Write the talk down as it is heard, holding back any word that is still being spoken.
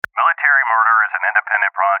Military Murder is an independent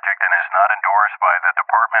project and is not endorsed by the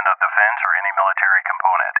Department of Defense or any military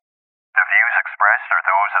component. The views expressed are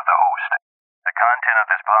those of the host. The content of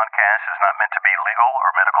this podcast is not meant to be legal or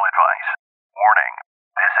medical advice. Warning,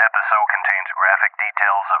 this episode contains graphic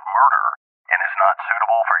details of murder and is not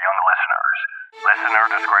suitable for young listeners. Listener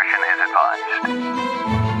discretion is advised.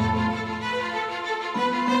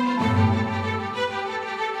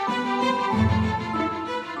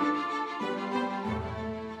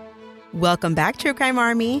 Welcome back, True Crime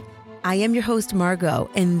Army. I am your host, Margot,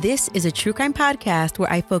 and this is a true crime podcast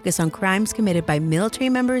where I focus on crimes committed by military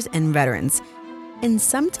members and veterans, and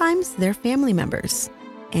sometimes their family members.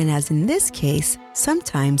 And as in this case,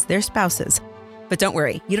 sometimes their spouses. But don't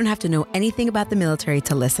worry, you don't have to know anything about the military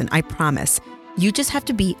to listen, I promise. You just have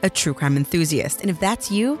to be a true crime enthusiast, and if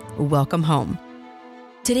that's you, welcome home.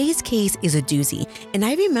 Today's case is a doozy, and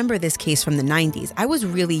I remember this case from the 90s. I was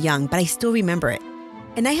really young, but I still remember it.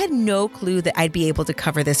 And I had no clue that I'd be able to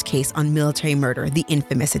cover this case on Military Murder, the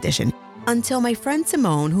infamous edition, until my friend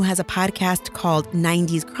Simone, who has a podcast called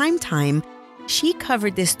 90s Crime Time, she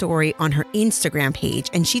covered this story on her Instagram page.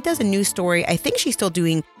 And she does a new story. I think she's still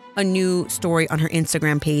doing a new story on her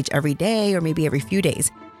Instagram page every day or maybe every few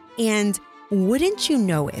days. And wouldn't you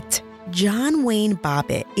know it, John Wayne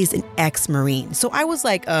Bobbitt is an ex-Marine. So I was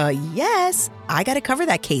like, yes, I got to cover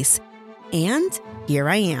that case. And here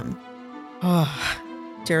I am.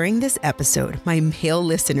 During this episode, my male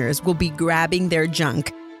listeners will be grabbing their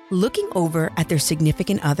junk, looking over at their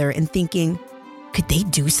significant other and thinking, could they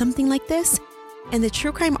do something like this? And the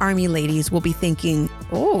True Crime Army ladies will be thinking,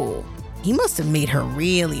 oh, he must have made her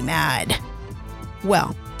really mad.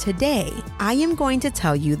 Well, today I am going to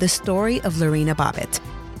tell you the story of Lorena Bobbitt,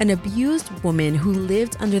 an abused woman who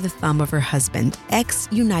lived under the thumb of her husband,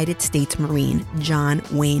 ex-United States Marine John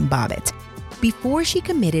Wayne Bobbitt. Before she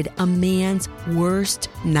committed a man's worst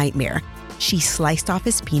nightmare, she sliced off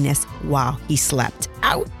his penis while he slept.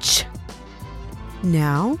 Ouch!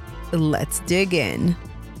 Now, let's dig in.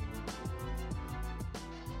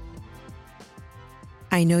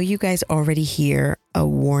 I know you guys already hear a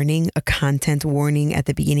warning, a content warning at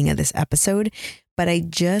the beginning of this episode, but I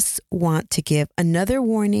just want to give another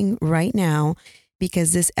warning right now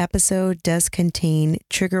because this episode does contain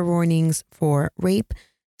trigger warnings for rape,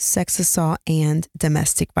 sex assault, and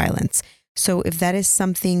domestic violence. So if that is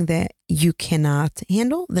something that you cannot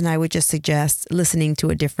handle, then I would just suggest listening to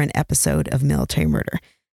a different episode of Military Murder.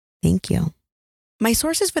 Thank you. My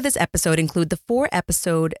sources for this episode include the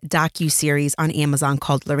 4-episode docu-series on Amazon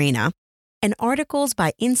called Lorena, and articles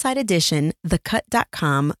by Inside Edition,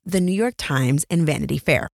 TheCut.com, The New York Times, and Vanity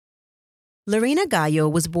Fair. Lorena Gallo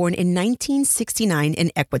was born in 1969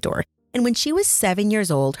 in Ecuador. And when she was 7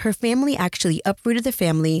 years old, her family actually uprooted the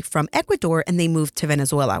family from Ecuador and they moved to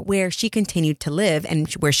Venezuela, where she continued to live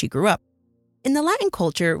and where she grew up. In the Latin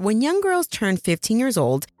culture, when young girls turn 15 years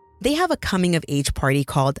old, they have a coming-of-age party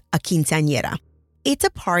called a quinceañera. It's a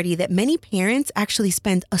party that many parents actually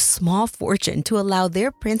spend a small fortune to allow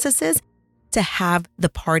their princesses to have the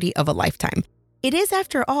party of a lifetime. It is,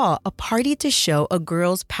 after all, a party to show a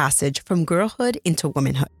girl's passage from girlhood into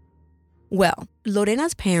womanhood. Well,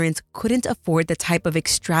 Lorena's parents couldn't afford the type of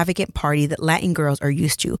extravagant party that Latin girls are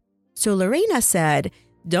used to. So Lorena said,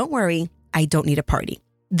 don't worry, I don't need a party.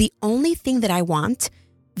 The only thing that I want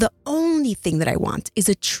is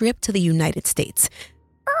a trip to the United States.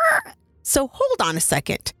 So hold on a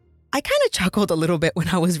second. I kind of chuckled a little bit when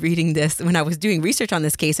I was reading this, when I was doing research on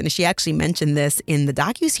this case, and she actually mentioned this in the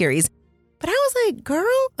docuseries. But I was like,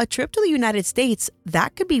 girl, a trip to the United States,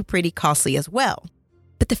 that could be pretty costly as well.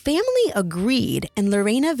 But the family agreed, and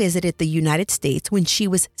Lorena visited the United States when she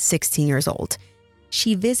was 16 years old.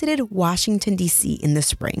 She visited Washington, D.C. in the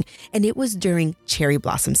spring, and it was during cherry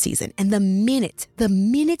blossom season. And the minute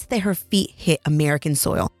that her feet hit American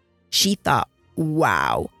soil, she thought,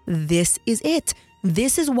 wow, this is it.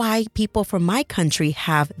 This is why people from my country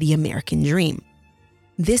have the American dream.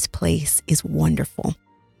 This place is wonderful.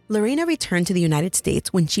 Lorena returned to the United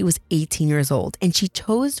States when she was 18 years old, and she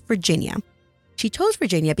chose Virginia. She chose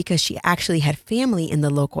Virginia because she actually had family in the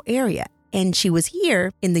local area, and she was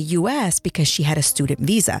here in the U.S. because she had a student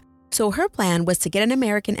visa. So her plan was to get an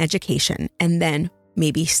American education and then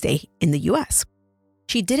maybe stay in the U.S.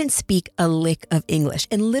 She didn't speak a lick of English,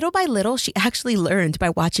 and little by little, she actually learned by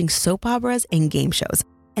watching soap operas and game shows.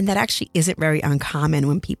 And that actually isn't very uncommon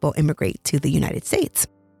when people immigrate to the United States.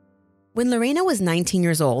 When Lorena was 19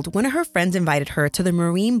 years old, one of her friends invited her to the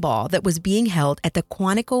Marine Ball that was being held at the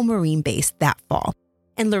Quantico Marine Base that fall.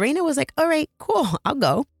 And Lorena was like, all right, cool, I'll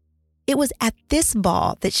go. It was at this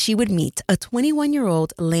ball that she would meet a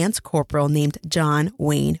 21-year-old Lance Corporal named John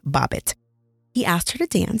Wayne Bobbitt. He asked her to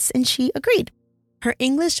dance and she agreed. Her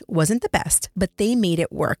English wasn't the best, but they made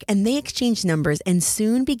it work and they exchanged numbers and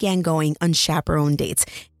soon began going on chaperone dates.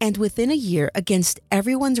 And within a year, against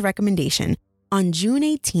everyone's recommendation, on June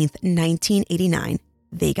 18th, 1989,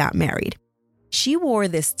 they got married. She wore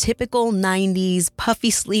this typical 90s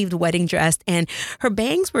puffy-sleeved wedding dress and her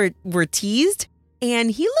bangs were teased.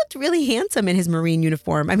 And he looked really handsome in his Marine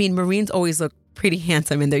uniform. I mean, Marines always look pretty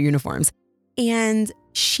handsome in their uniforms. And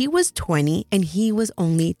she was 20 and he was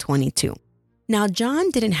only 22. Now,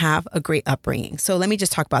 John didn't have a great upbringing, so let me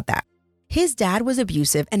just talk about that. His dad was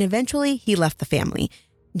abusive and eventually he left the family.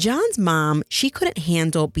 John's mom, she couldn't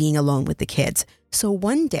handle being alone with the kids. So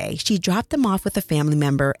one day she dropped them off with a family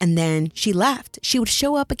member and then she left. She would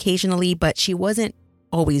show up occasionally, but she wasn't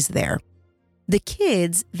always there. The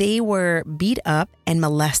kids, they were beat up and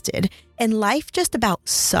molested and life just about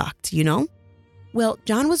sucked, you know? Well,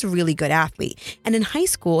 John was a really good athlete and in high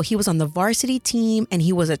school he was on the varsity team and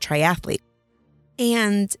he was a triathlete.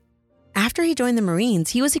 And after he joined the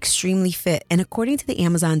Marines, he was extremely fit. And according to the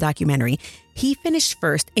Amazon documentary, he finished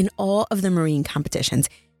first in all of the Marine competitions.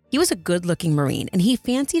 He was a good-looking Marine and he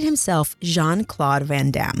fancied himself Jean-Claude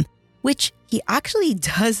Van Damme, which he actually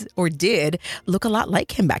does or did look a lot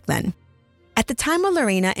like him back then. At the time of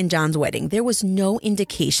Lorena and John's wedding, there was no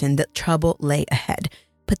indication that trouble lay ahead.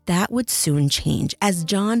 But that would soon change as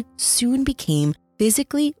John soon became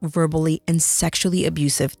physically, verbally, and sexually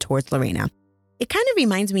abusive towards Lorena. It kind of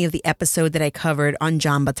reminds me of the episode that I covered on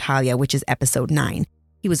John Battaglia, which is episode 9.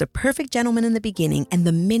 He was a perfect gentleman in the beginning, and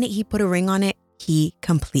the minute he put a ring on it, he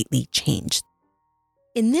completely changed.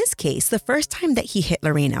 In this case, the first time that he hit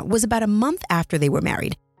Lorena was about a month after they were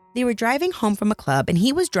married. They were driving home from a club, and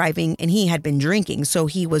he was driving and he had been drinking, so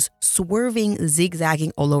he was swerving,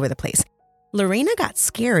 zigzagging all over the place. Lorena got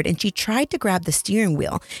scared and she tried to grab the steering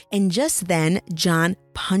wheel, and just then, John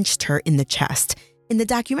punched her in the chest. In the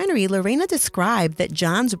documentary, Lorena described that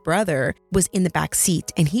John's brother was in the back seat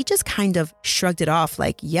and he just kind of shrugged it off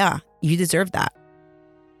like, yeah, you deserve that.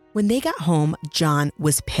 When they got home, John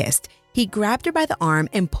was pissed. He grabbed her by the arm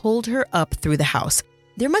and pulled her up through the house.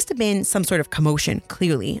 There must have been some sort of commotion,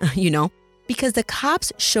 clearly, because the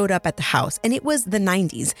cops showed up at the house and it was the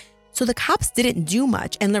 90s. So the cops didn't do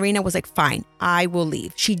much and Lorena was like, fine, I will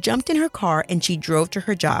leave. She jumped in her car and she drove to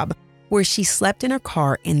her job where she slept in her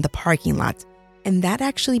car in the parking lot. And that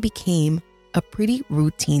actually became a pretty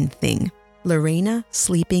routine thing. Lorena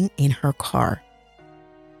sleeping in her car.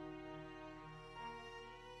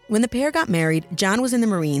 When the pair got married, John was in the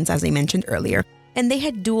Marines, as I mentioned earlier, and they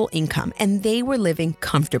had dual income and they were living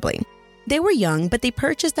comfortably. They were young, but they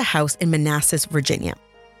purchased a house in Manassas, Virginia.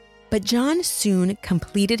 But John soon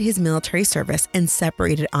completed his military service and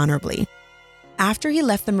separated honorably. After he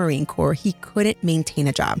left the Marine Corps, he couldn't maintain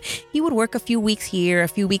a job. He would work a few weeks here, a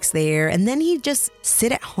few weeks there, and then he'd just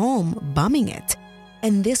sit at home bumming it.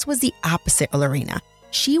 And this was the opposite of Lorena.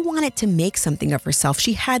 She wanted to make something of herself.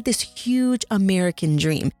 She had this huge American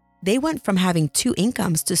dream. They went from having 2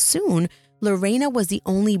 incomes to soon, Lorena was the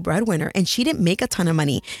only breadwinner and she didn't make a ton of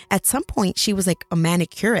money. At some point, she was like a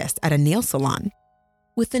manicurist at a nail salon.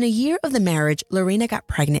 Within a year of the marriage, Lorena got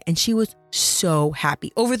pregnant and she was so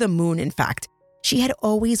happy, over the moon, in fact. She had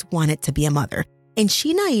always wanted to be a mother, and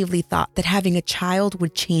she naively thought that having a child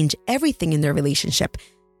would change everything in their relationship,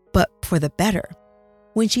 but for the better.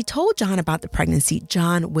 When she told John about the pregnancy,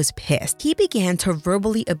 John was pissed. He began to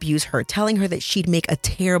verbally abuse her, telling her that she'd make a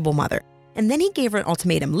terrible mother. And then he gave her an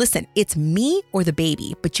ultimatum. Listen, it's me or the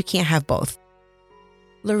baby, but you can't have both.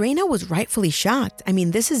 Lorena was rightfully shocked. I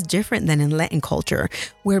mean, this is different than in Latin culture,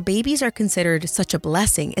 where babies are considered such a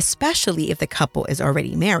blessing, especially if the couple is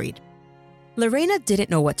already married. Lorena didn't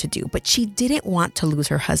know what to do, but she didn't want to lose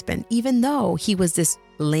her husband, even though he was this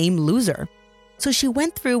lame loser. So she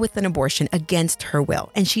went through with an abortion against her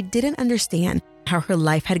will, and she didn't understand how her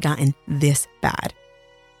life had gotten this bad.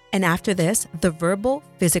 And after this, the verbal,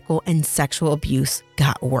 physical, and sexual abuse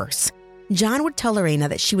got worse. John would tell Lorena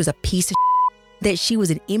that she was a piece of shit, that she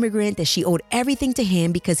was an immigrant, that she owed everything to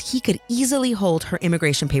him because he could easily hold her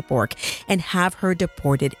immigration paperwork and have her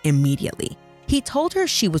deported immediately. He told her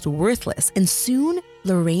she was worthless, and soon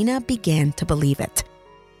Lorena began to believe it.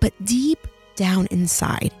 But deep down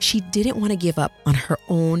inside, she didn't want to give up on her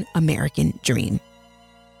own American dream.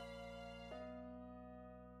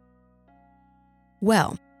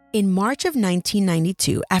 Well, in March of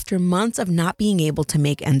 1992, after months of not being able to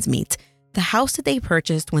make ends meet, the house that they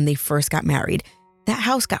purchased when they first got married, that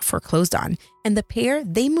house got foreclosed on, and the pair,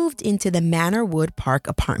 they moved into the Manor Wood Park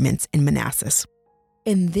apartments in Manassas.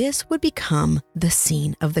 And this would become the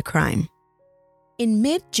scene of the crime. In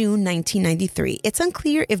mid-June 1993, it's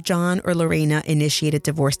unclear if John or Lorena initiated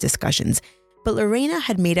divorce discussions, but Lorena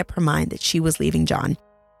had made up her mind that she was leaving John.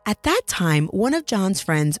 At that time, one of John's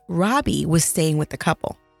friends, Robbie, was staying with the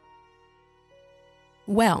couple.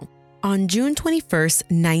 Well, on June 21st,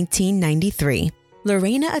 1993,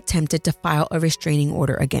 Lorena attempted to file a restraining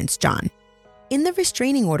order against John. In the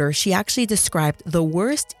restraining order, she actually described the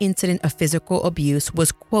worst incident of physical abuse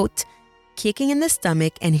was, quote, kicking in the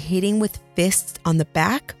stomach and hitting with fists on the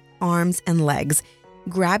back, arms, and legs,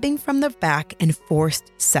 grabbing from the back and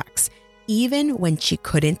forced sex, even when she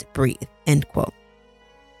couldn't breathe, end quote.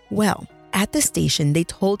 Well, at the station, they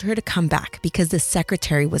told her to come back because the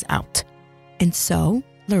secretary was out. And so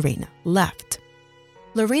Lorena left.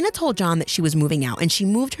 Lorena told John that she was moving out and she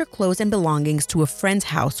moved her clothes and belongings to a friend's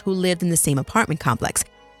house who lived in the same apartment complex.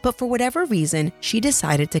 But for whatever reason, she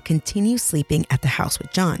decided to continue sleeping at the house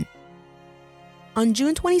with John. On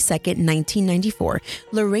June 22nd, 1994,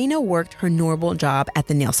 Lorena worked her normal job at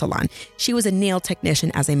the nail salon. She was a nail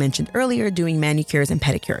technician, as I mentioned earlier, doing manicures and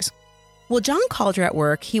pedicures. Well, John called her at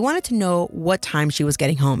work. He wanted to know what time she was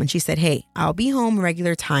getting home, and she said, hey, I'll be home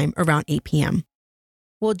regular time around 8 p.m.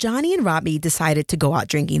 Well, Johnny and Robbie decided to go out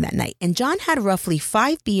drinking that night, and John had roughly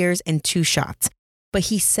 5 beers and 2 shots, but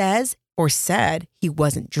he said he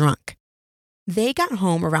wasn't drunk. They got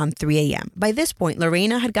home around 3 a.m. By this point,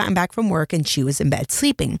 Lorena had gotten back from work and she was in bed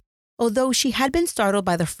sleeping. Although she had been startled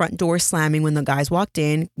by the front door slamming when the guys walked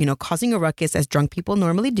in, causing a ruckus as drunk people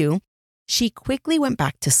normally do, she quickly went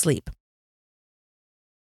back to sleep.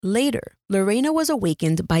 Later, Lorena was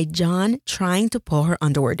awakened by John trying to pull her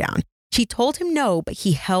underwear down. She told him no, but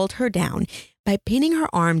he held her down by pinning her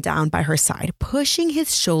arm down by her side, pushing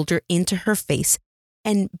his shoulder into her face,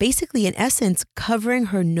 and basically, in essence, covering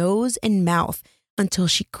her nose and mouth until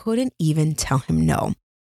she couldn't even tell him no.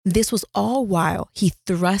 This was all while he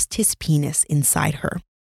thrust his penis inside her.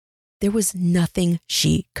 There was nothing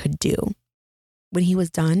she could do. When he was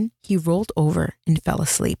done, he rolled over and fell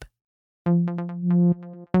asleep.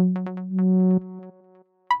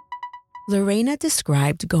 Lorena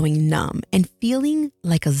described going numb and feeling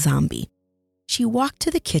like a zombie. She walked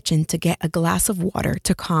to the kitchen to get a glass of water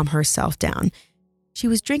to calm herself down. She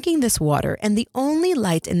was drinking this water, and the only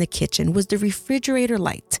light in the kitchen was the refrigerator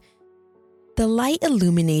light. The light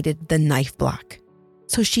illuminated the knife block,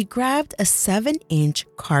 so she grabbed a 7-inch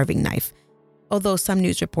carving knife, although some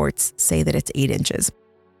news reports say that it's 8 inches.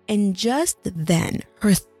 And just then,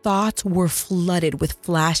 her thoughts were flooded with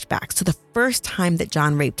flashbacks to the first time that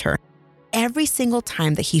John raped her, every single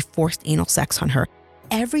time that he forced anal sex on her,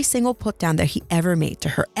 every single put down that he ever made to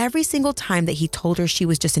her, every single time that he told her she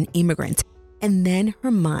was just an immigrant. And then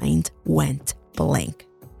her mind went blank.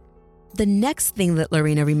 The next thing that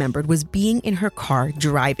Lorena remembered was being in her car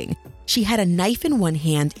driving. She had a knife in one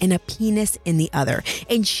hand and a penis in the other,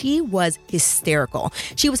 and she was hysterical.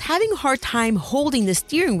 She was having a hard time holding the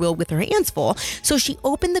steering wheel with her hands full, so she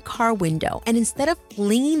opened the car window, and instead of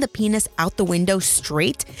flinging the penis out the window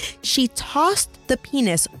straight, she tossed the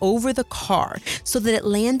penis over the car so that it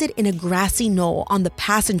landed in a grassy knoll on the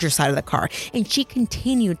passenger side of the car, and she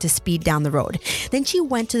continued to speed down the road. Then she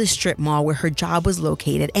went to the strip mall where her job was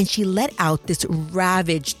located, and she let out this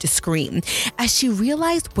ravaged scream as she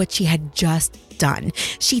realized what she had just done.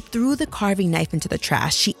 She threw the carving knife into the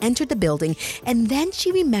trash. She entered the building, and then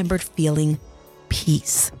she remembered feeling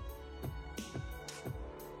peace.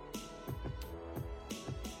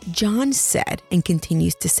 John said, and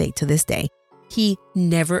continues to say to this day, he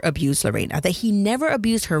never abused Lorena, that he never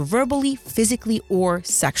abused her verbally, physically, or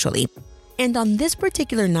sexually. And on this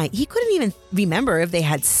particular night, he couldn't even remember if they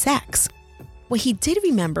had sex. What he did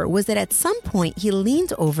remember was that at some point he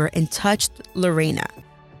leaned over and touched Lorena,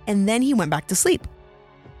 and then he went back to sleep.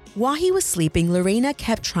 While he was sleeping, Lorena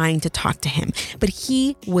kept trying to talk to him, but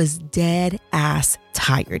he was dead ass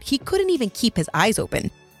tired. He couldn't even keep his eyes open.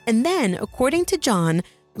 And then, according to John,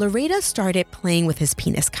 Lorena started playing with his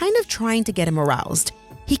penis, kind of trying to get him aroused.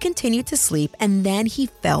 He continued to sleep, and then he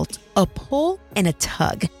felt a pull and a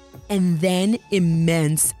tug, and then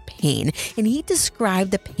immense pain. And he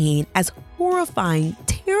described the pain as horrifying,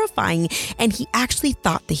 terrifying, and he actually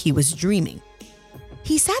thought that he was dreaming.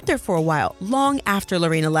 He sat there for a while, long after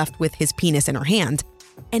Lorena left with his penis in her hand,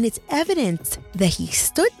 and it's evident that he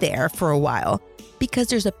stood there for a while because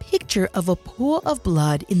there's a picture of a pool of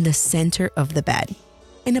blood in the center of the bed.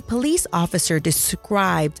 And a police officer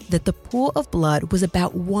described that the pool of blood was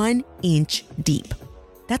about 1 inch deep.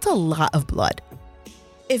 That's a lot of blood.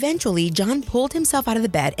 Eventually, John pulled himself out of the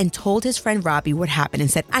bed and told his friend Robbie what happened and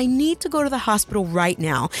said, I need to go to the hospital right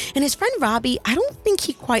now. And his friend Robbie, I don't think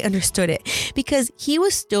he quite understood it because he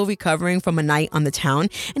was still recovering from a night on the town.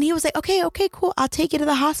 And he was like, okay, cool. I'll take you to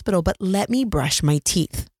the hospital, but let me brush my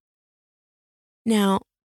teeth. Now,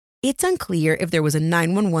 It's unclear if there was a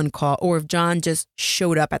 911 call or if John just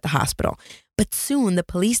showed up at the hospital. But soon the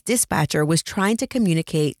police dispatcher was trying to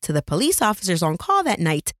communicate to the police officers on call that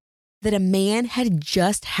night that a man had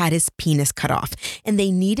just had his penis cut off and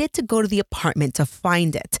they needed to go to the apartment to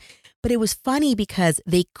find it. But it was funny because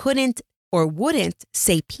they couldn't or wouldn't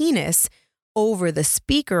say penis over the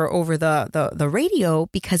speaker, over the radio,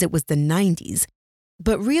 because it was the 90s.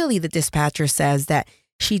 But really, the dispatcher says that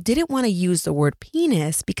she didn't want to use the word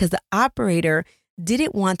penis because the operator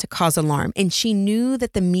didn't want to cause alarm. And she knew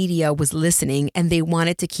that the media was listening and they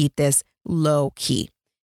wanted to keep this low key,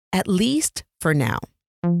 at least for now.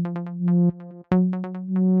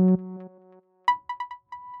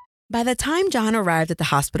 By the time John arrived at the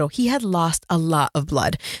hospital, he had lost a lot of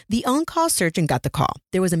blood. The on-call surgeon got the call.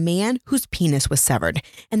 There was a man whose penis was severed.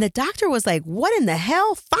 And the doctor was like, "What in the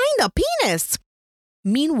hell? Find a penis!"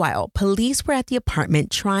 Meanwhile, police were at the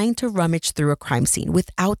apartment trying to rummage through a crime scene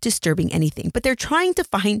without disturbing anything, but they're trying to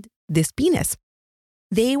find this penis.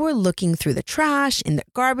 They were looking through the trash, in the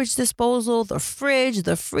garbage disposal, the fridge,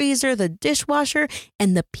 the freezer, the dishwasher,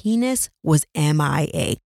 and the penis was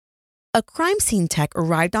MIA. A crime scene tech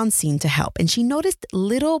arrived on scene to help, and she noticed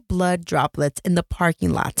little blood droplets in the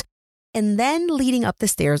parking lot, and then leading up the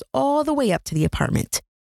stairs all the way up to the apartment.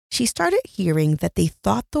 She started hearing that they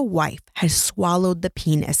thought the wife had swallowed the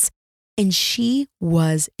penis, and she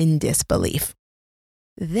was in disbelief.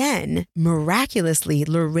 Then, miraculously,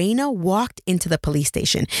 Lorena walked into the police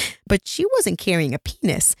station, but she wasn't carrying a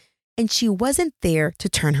penis, and she wasn't there to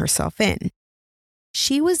turn herself in.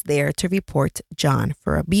 She was there to report John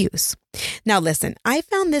for abuse. Now listen, I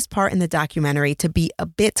found this part in the documentary to be a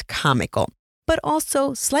bit comical, but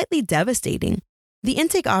also slightly devastating. The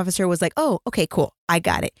intake officer was like, "Oh, okay, cool. I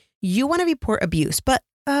got it. You want to report abuse, but,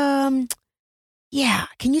 yeah,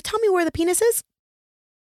 can you tell me where the penis is?"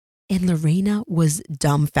 And Lorena was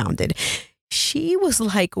dumbfounded. She was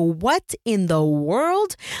like, "What in the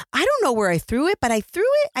world? I don't know where I threw it, but I threw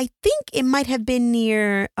it. I think it might have been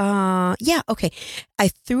near, okay. I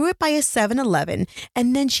threw it by a 7-Eleven."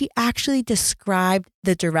 And then she actually described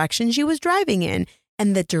the direction she was driving in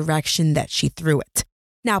and the direction that she threw it.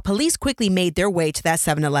 Now, police quickly made their way to that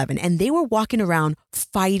 7-Eleven and they were walking around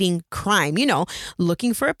fighting crime,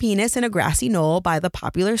 looking for a penis in a grassy knoll by the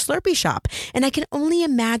popular Slurpee shop. And I can only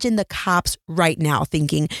imagine the cops right now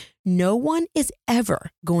thinking, no one is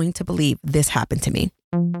ever going to believe this happened to me.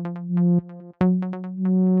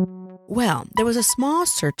 Well, there was a small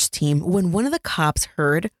search team when one of the cops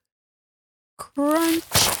heard crunch.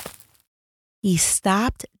 He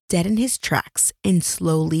stopped dead in his tracks and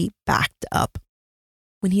slowly backed up.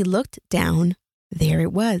 When he looked down, there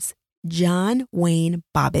it was, John Wayne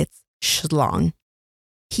Bobbitt's schlong.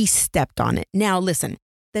 He stepped on it. Now listen,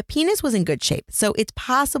 the penis was in good shape, so it's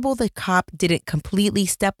possible the cop didn't completely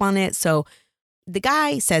step on it. So the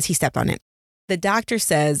guy says he stepped on it. The doctor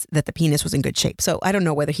says that the penis was in good shape. So I don't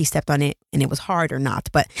know whether he stepped on it and it was hard or not,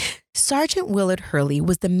 but Sergeant Willard Hurley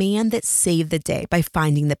was the man that saved the day by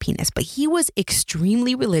finding the penis, but he was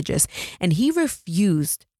extremely religious and he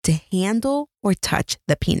refused to handle or touch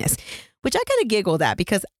the penis, which I kind of giggled at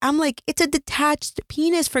because I'm like, it's a detached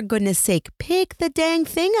penis, for goodness sake. Pick the dang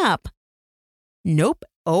thing up. Nope.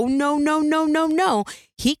 Oh, no.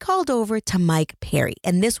 He called over to Mike Perry,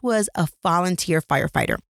 and this was a volunteer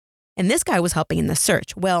firefighter. And this guy was helping in the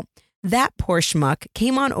search. Well, that poor schmuck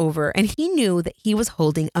came on over and he knew that he was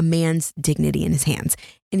holding a man's dignity in his hands.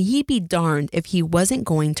 And he'd be darned if he wasn't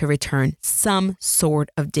going to return some sort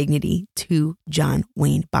of dignity to John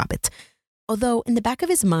Wayne Bobbitt. Although in the back of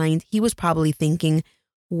his mind, he was probably thinking,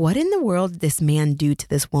 what in the world did this man do to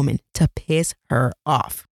this woman to piss her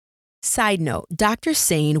off? Side note, Dr.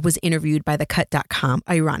 Sane was interviewed by thecut.com,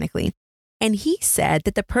 ironically, and he said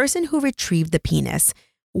that the person who retrieved the penis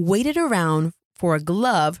waited around for a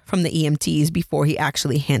glove from the EMTs before he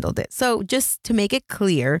actually handled it. So just to make it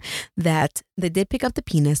clear that they did pick up the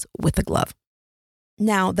penis with a glove.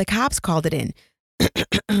 Now, the cops called it in.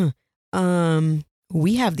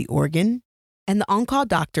 We have the organ. And the on-call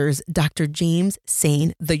doctors, Dr. James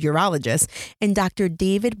Sane, the urologist, and Dr.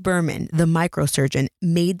 David Berman, the microsurgeon,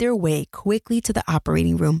 made their way quickly to the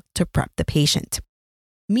operating room to prep the patient.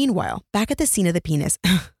 Meanwhile, back at the scene of the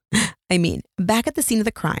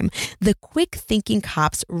crime, the quick-thinking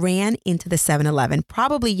cops ran into the 7-Eleven,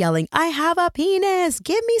 probably yelling, "I have a penis!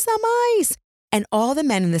 Give me some ice!" And all the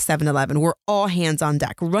men in the 7-Eleven were all hands on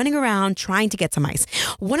deck, running around trying to get some ice.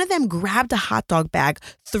 One of them grabbed a hot dog bag,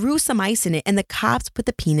 threw some ice in it, and the cops put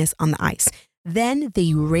the penis on the ice. Then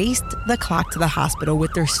they raced the clock to the hospital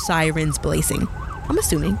with their sirens blazing, I'm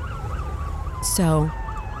assuming. So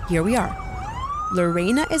here we are.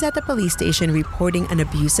 Lorena is at the police station reporting an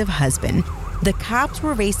abusive husband. The cops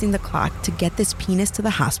were racing the clock to get this penis to the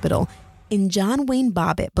hospital. And John Wayne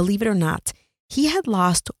Bobbitt, believe it or not, he had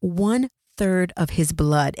lost 1/3 of his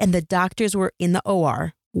blood, and the doctors were in the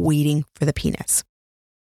OR waiting for the penis.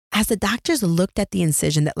 As the doctors looked at the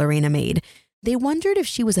incision that Lorena made, they wondered if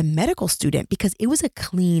she was a medical student because it was a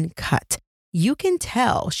clean cut. You can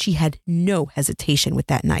tell she had no hesitation with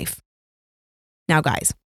that knife. Now,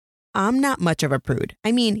 guys, I'm not much of a prude.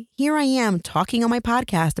 I mean, here I am talking on my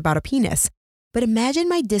podcast about a penis, but imagine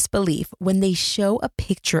my disbelief when they show a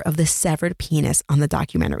picture of the severed penis on the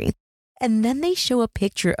documentary. And then they show a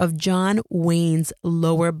picture of John Wayne's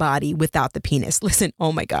lower body without the penis. Listen,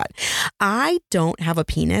 oh my God. I don't have a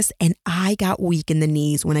penis and I got weak in the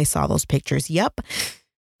knees when I saw those pictures. Yep.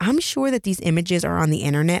 I'm sure that these images are on the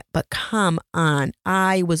internet, but come on.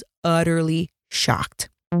 I was utterly shocked.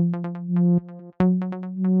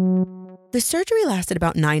 The surgery lasted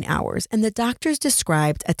about 9 hours and the doctors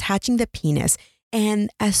described attaching the penis.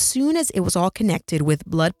 And as soon as it was all connected with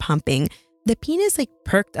blood pumping, the penis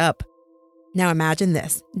perked up. Now imagine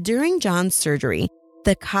this. During John's surgery,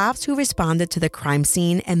 the cops who responded to the crime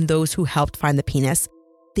scene and those who helped find the penis,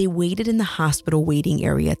 they waited in the hospital waiting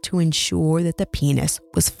area to ensure that the penis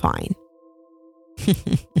was fine.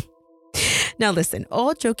 Now listen,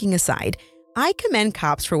 all joking aside, I commend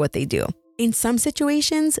cops for what they do. In some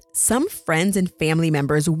situations, some friends and family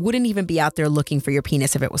members wouldn't even be out there looking for your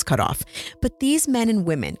penis if it was cut off. But these men and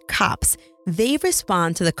women, cops, they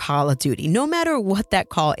respond to the call of duty, no matter what that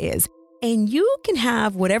call is. And you can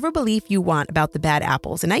have whatever belief you want about the bad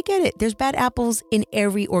apples. And I get it. There's bad apples in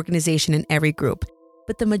every organization and every group.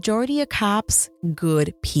 But the majority of cops,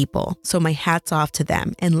 good people. So my hat's off to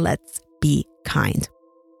them and let's be kind.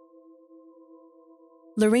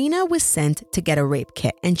 Lorena was sent to get a rape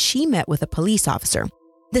kit and she met with a police officer.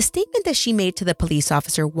 The statement that she made to the police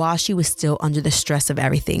officer while she was still under the stress of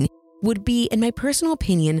everything would be, in my personal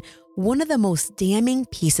opinion, one of the most damning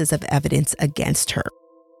pieces of evidence against her.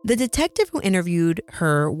 The detective who interviewed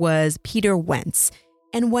her was Peter Wentz,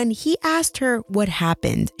 and when he asked her what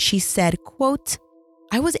happened, she said, quote,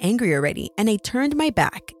 "I was angry already, and I turned my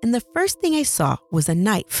back, and the first thing I saw was a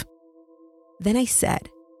knife. Then I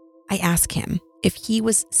asked him if he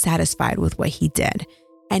was satisfied with what he did,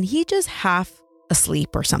 and he just half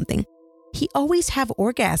asleep or something. He always have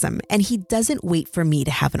orgasm, and he doesn't wait for me to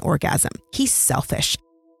have an orgasm. He's selfish.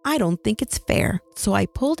 I don't think it's fair, so I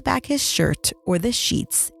pulled back his shirt or the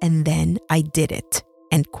sheets and then I did it."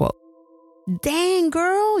 End quote. Dang,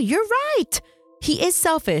 girl, you're right. He is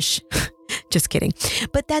selfish. Just kidding.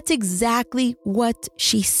 But that's exactly what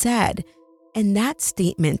she said. And that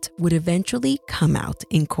statement would eventually come out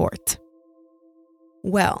in court.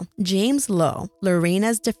 Well, James Lowe,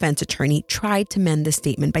 Lorena's defense attorney, tried to mend the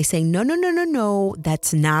statement by saying, no,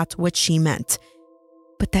 that's not what she meant.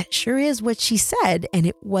 But that sure is what she said, and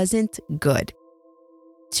it wasn't good.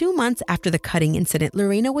 2 months after the cutting incident,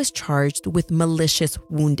 Lorena was charged with malicious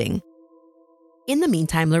wounding. In the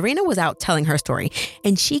meantime, Lorena was out telling her story,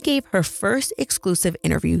 and she gave her first exclusive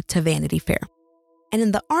interview to Vanity Fair. And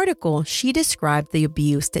in the article, she described the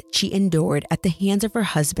abuse that she endured at the hands of her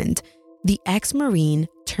husband, the ex-Marine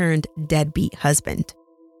turned deadbeat husband.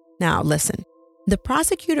 Now, listen, the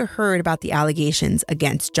prosecutor heard about the allegations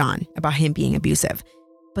against John about him being abusive,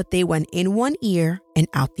 but they went in one ear and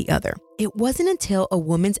out the other. It wasn't until a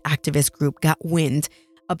women's activist group got wind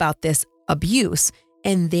about this abuse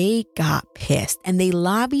and they got pissed and they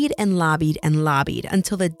lobbied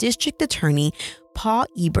until the district attorney, Paul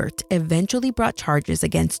Ebert, eventually brought charges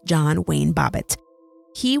against John Wayne Bobbitt.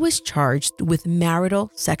 He was charged with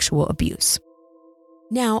marital sexual abuse.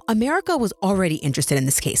 Now, America was already interested in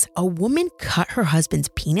this case. A woman cut her husband's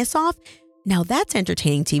penis off? Now that's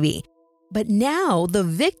entertaining TV. But now the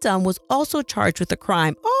victim was also charged with a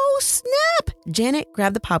crime. Oh, snap! Janet,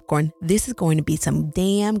 grab the popcorn. This is going to be some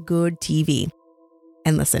damn good TV.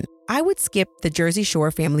 And listen, I would skip the Jersey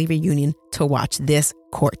Shore family reunion to watch this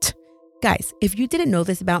court. Guys, if you didn't know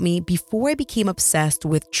this about me, before I became obsessed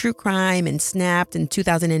with true crime and Snapped in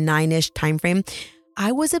 2009-ish timeframe,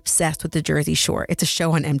 I was obsessed with the Jersey Shore. It's a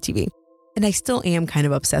show on MTV. And I still am kind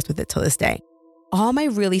of obsessed with it till this day. All my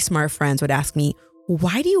really smart friends would ask me,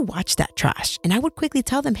 "Why do you watch that trash?" And I would quickly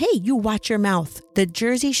tell them, "Hey, you watch your mouth. The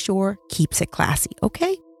Jersey Shore keeps it classy,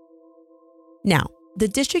 okay?" Now, the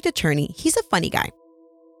district attorney, he's a funny guy.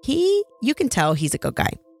 You can tell he's a good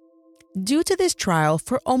guy. Due to this trial,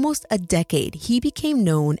 for almost a decade, he became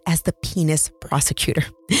known as the penis prosecutor,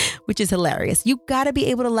 which is hilarious. You gotta be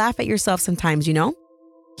able to laugh at yourself sometimes, you know?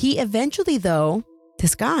 He eventually, though,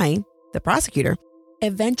 this guy, the prosecutor,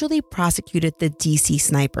 eventually prosecuted the DC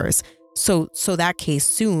snipers, So that case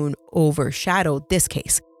soon overshadowed this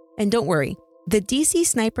case. And don't worry, the DC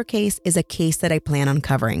sniper case is a case that I plan on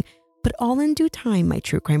covering, but all in due time, my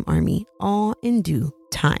true crime army, all in due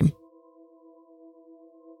time.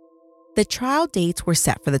 The trial dates were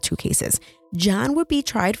set for the two cases. John would be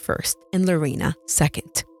tried first and Lorena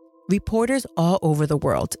second. Reporters all over the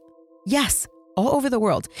world, yes, all over the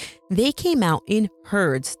world, they came out in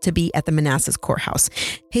herds to be at the Manassas courthouse.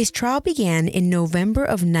 His trial began in November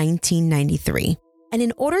of 1993. And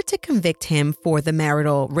in order to convict him for the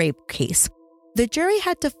marital rape case, the jury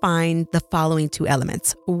had to find the following two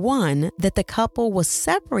elements. One, that the couple was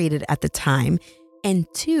separated at the time, and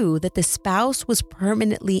two, that the spouse was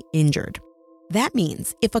permanently injured. That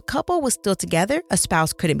means if a couple was still together, a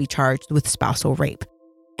spouse couldn't be charged with spousal rape.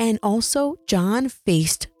 And also, John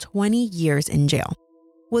faced 20 years in jail.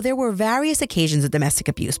 Well, there were various occasions of domestic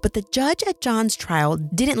abuse, but the judge at John's trial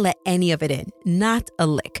didn't let any of it in, not a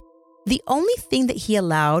lick. The only thing that he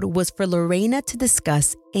allowed was for Lorena to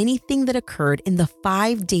discuss anything that occurred in the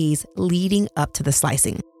 5 days leading up to the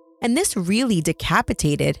slicing. And this really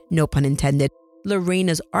decapitated, no pun intended,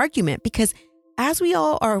 Lorena's argument because, as we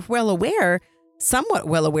all are somewhat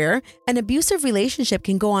well aware, an abusive relationship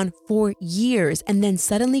can go on for years and then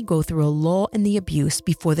suddenly go through a lull in the abuse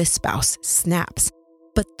before the spouse snaps.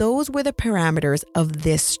 But those were the parameters of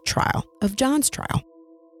this trial, of John's trial.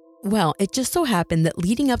 Well, it just so happened that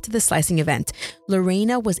leading up to the slicing event,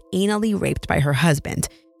 Lorena was anally raped by her husband.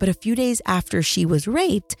 But a few days after she was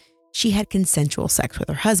raped, she had consensual sex with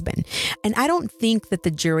her husband. And I don't think that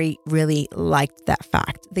the jury really liked that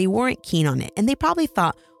fact. They weren't keen on it. And they probably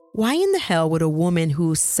thought, why in the hell would a woman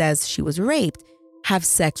who says she was raped have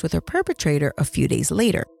sex with her perpetrator a few days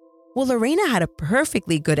later? Well, Lorena had a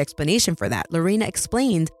perfectly good explanation for that. Lorena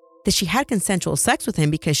explained that she had consensual sex with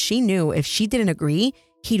him because she knew if she didn't agree,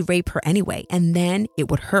 he'd rape her anyway, and then it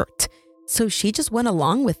would hurt. So she just went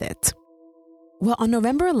along with it. Well, on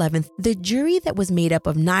November 11th, the jury that was made up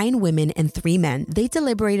of 9 women and 3 men, they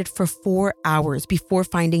deliberated for 4 hours before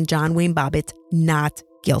finding John Wayne Bobbitt not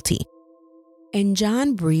guilty. And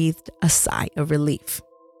John breathed a sigh of relief.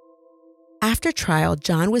 After trial,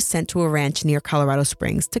 John was sent to a ranch near Colorado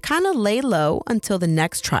Springs to kind of lay low until the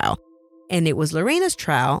next trial. And it was Lorena's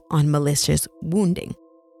trial on malicious wounding.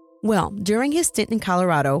 Well, during his stint in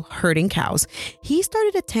Colorado herding cows, he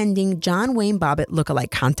started attending John Wayne Bobbitt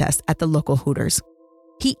lookalike contests at the local Hooters.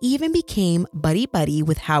 He even became buddy-buddy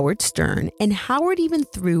with Howard Stern, and Howard even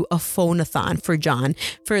threw a phone-a-thon for John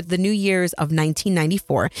for the New Year's of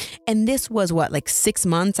 1994. And this was 6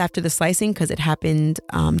 months after the slicing, because it happened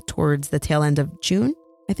towards the tail end of June,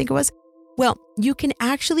 I think it was. Well, you can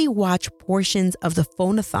actually watch portions of the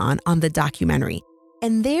phone-a-thon on the documentary.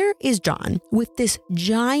 And there is John with this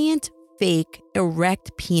giant fake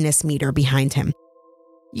erect penis meter behind him.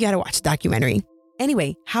 You gotta watch the documentary.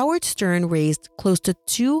 Anyway, Howard Stern raised close to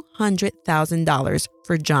 $200,000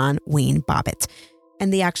 for John Wayne Bobbitt.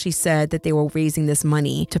 And they actually said that they were raising this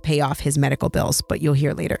money to pay off his medical bills, but you'll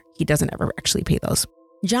hear later, he doesn't ever actually pay those.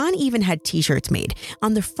 John even had t-shirts made.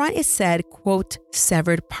 On the front it said, quote,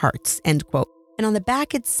 "severed parts," end quote. And on the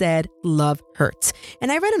back it said, "Love hurts."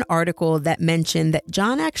 And I read an article that mentioned that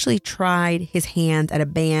John actually tried his hand at a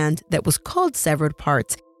band that was called Severed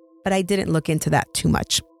Parts, but I didn't look into that too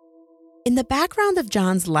much. In the background of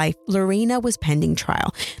John's life, Lorena was pending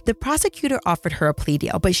trial. The prosecutor offered her a plea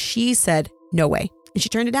deal, but she said, no way, and she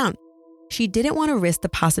turned it down. She didn't want to risk the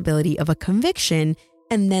possibility of a conviction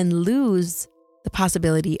and then lose the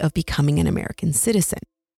possibility of becoming an American citizen.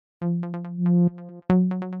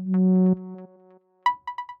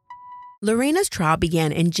 Lorena's trial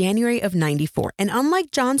began in January of 94, and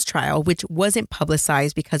unlike John's trial, which wasn't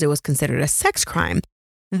publicized because it was considered a sex crime,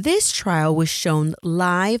 this trial was shown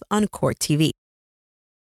live on court TV.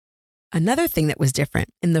 Another thing that was different,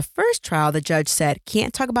 in the first trial, the judge said,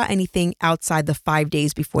 can't talk about anything outside the 5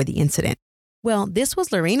 days before the incident. Well, this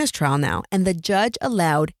was Lorena's trial now, and the judge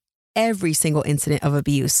allowed every single incident of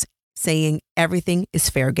abuse, saying everything is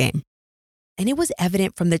fair game. And it was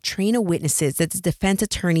evident from the train of witnesses that the defense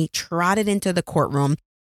attorney trotted into the courtroom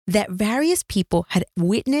that various people had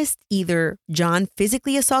witnessed either John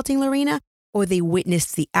physically assaulting Lorena or they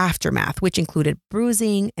witnessed the aftermath, which included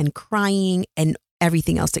bruising and crying and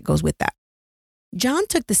everything else that goes with that. John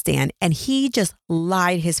took the stand and he just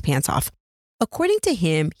lied his pants off. According to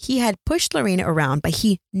him, he had pushed Lorena around, but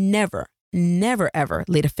he never, ever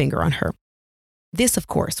laid a finger on her. This, of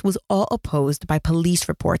course, was all opposed by police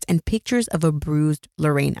reports and pictures of a bruised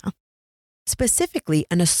Lorena. Specifically,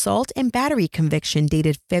 an assault and battery conviction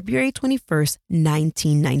dated February 21st,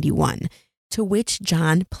 1991, to which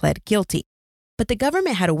John pled guilty. But the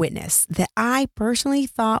government had a witness that I personally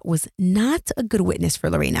thought was not a good witness for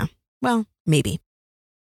Lorena. Well, maybe.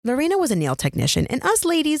 Lorena was a nail technician, and us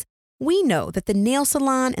ladies, we know that the nail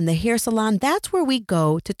salon and the hair salon, that's where we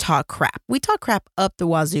go to talk crap. We talk crap up the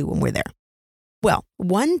wazoo when we're there. Well,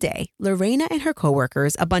 one day, Lorena and her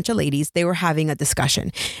coworkers, a bunch of ladies, they were having a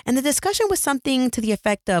discussion. And the discussion was something to the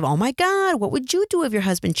effect of, oh my God, what would you do if your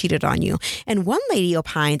husband cheated on you? And one lady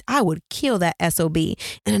opined, I would kill that SOB.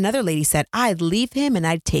 And another lady said, I'd leave him and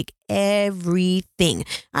I'd take everything.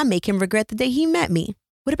 I'd make him regret the day he met me.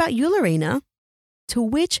 What about you, Lorena? To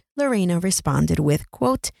which Lorena responded with,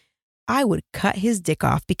 quote, I would cut his dick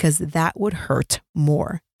off because that would hurt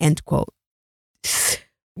more, end quote.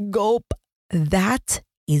 Gulp. That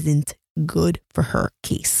isn't good for her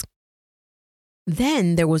case.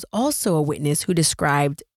 Then there was also a witness who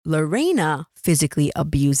described Lorena physically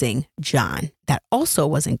abusing John. That also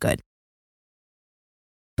wasn't good.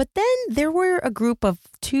 But then there were a group of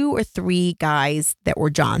 2 or 3 guys that were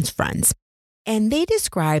John's friends. And they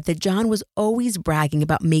described that John was always bragging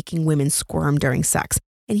about making women squirm during sex.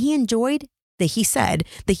 And he said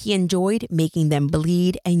that he enjoyed making them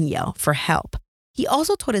bleed and yell for help. He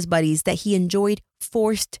also told his buddies that he enjoyed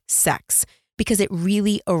forced sex because it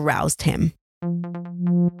really aroused him.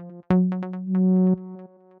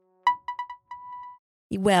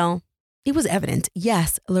 Well, it was evident,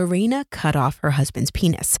 yes, Lorena cut off her husband's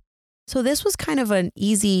penis. So this was kind of an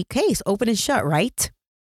easy case, open and shut, right?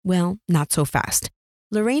 Well, not so fast.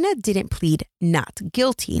 Lorena didn't plead not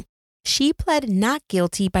guilty. She pled not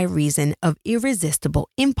guilty by reason of irresistible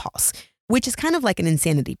impulse, which is kind of like an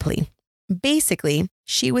insanity plea. Basically,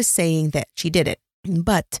 she was saying that she did it,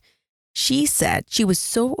 but she said she was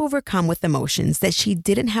so overcome with emotions that she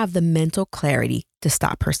didn't have the mental clarity to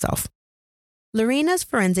stop herself. Lorena's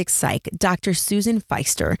forensic psych, Dr. Susan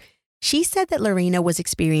Feister, she said that Lorena was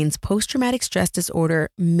experiencing post-traumatic stress disorder,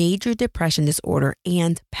 major depression disorder,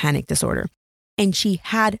 and panic disorder. And she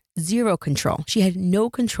had zero control. She had no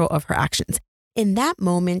control of her actions. In that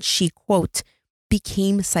moment, she, quote,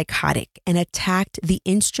 became psychotic and attacked the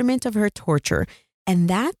instrument of her torture, and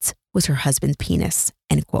that was her husband's penis,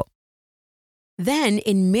 end quote. Then,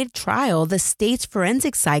 in mid-trial, the state's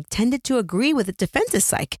forensic psych tended to agree with the defense's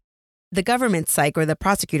psych. The government psych, or the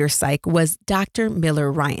prosecutor's psych, was Dr.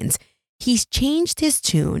 Miller Ryans. He's changed his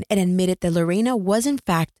tune and admitted that Lorena was in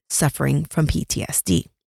fact suffering from PTSD.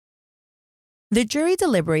 The jury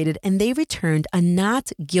deliberated and they returned a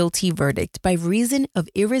not guilty verdict by reason of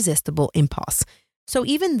irresistible impulse. So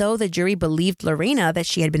even though the jury believed Lorena that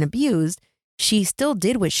she had been abused, she still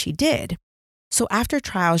did what she did. So after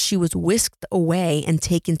trial, she was whisked away and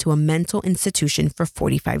taken to a mental institution for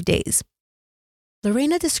 45 days.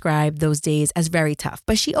 Lorena described those days as very tough,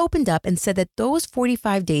 but she opened up and said that those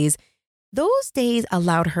 45 days, those days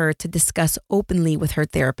allowed her to discuss openly with her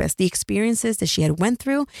therapist the experiences that she had went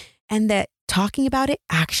through, and that talking about it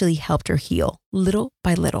actually helped her heal little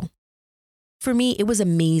by little. For me, it was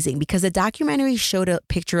amazing because the documentary showed a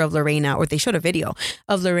picture of Lorena, or they showed a video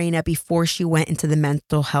of Lorena before she went into the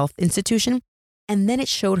mental health institution. And then it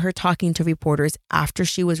showed her talking to reporters after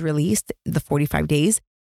she was released, the 45 days.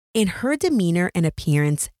 And her demeanor and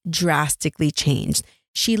appearance drastically changed.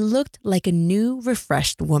 She looked like a new,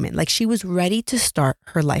 refreshed woman, like she was ready to start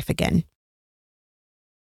her life again.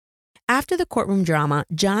 After the courtroom drama,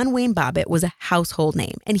 John Wayne Bobbitt was a household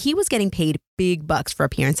name, and he was getting paid big bucks for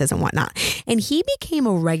appearances and whatnot. And he became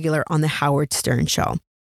a regular on the Howard Stern show.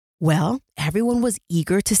 Well, everyone was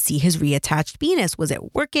eager to see his reattached penis. Was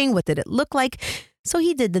it working? What did it look like? So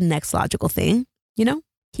he did the next logical thing.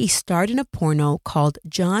 He starred in a porno called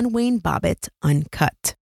John Wayne Bobbitt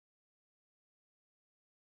Uncut.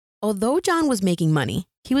 Although John was making money,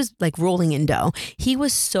 he was like rolling in dough. He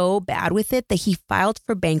was so bad with it that he filed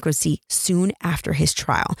for bankruptcy soon after his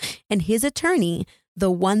trial. And his attorney,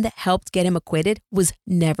 the one that helped get him acquitted, was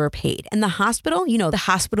never paid. And the hospital, the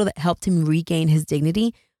hospital that helped him regain his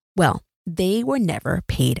dignity, well, they were never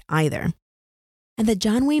paid either. And the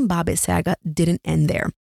John Wayne Bobbitt saga didn't end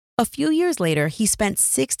there. A few years later, he spent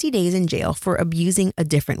 60 days in jail for abusing a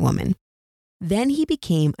different woman. Then he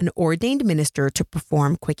became an ordained minister to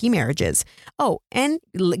perform quickie marriages. Oh, and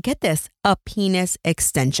get this, a penis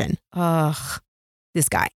extension. Ugh, this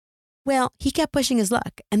guy. Well, he kept pushing his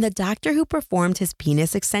luck, and the doctor who performed his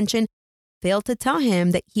penis extension failed to tell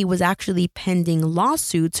him that he was actually pending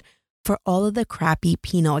lawsuits for all of the crappy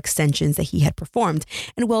penile extensions that he had performed.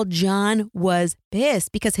 And well, John was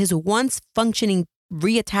pissed because his once functioning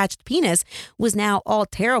reattached penis was now all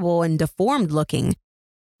terrible and deformed looking.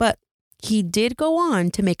 But he did go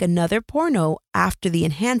on to make another porno after the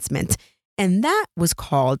enhancement, and that was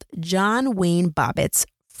called John Wayne Bobbitt's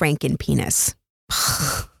Frankenpenis.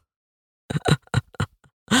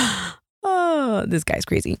 Oh, this guy's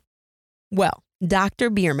crazy. Well, Dr.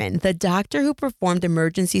 Bierman, the doctor who performed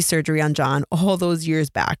emergency surgery on John all those years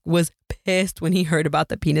back, was pissed when he heard about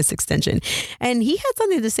the penis extension, and he had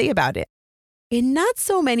something to say about it. In not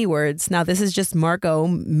so many words, now this is just Margot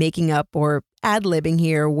making up or ad-libbing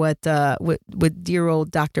here what dear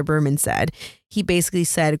old Dr. Berman said. He basically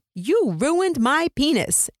said, "You ruined my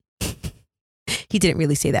penis." He didn't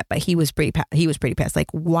really say that, but he was pretty pissed.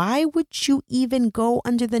 Like, why would you even go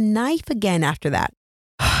under the knife again after that?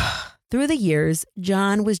 Through the years,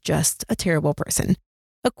 John was just a terrible person.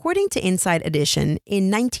 According to Inside Edition,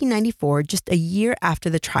 in 1994, just a year after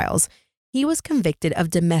the trials, he was convicted of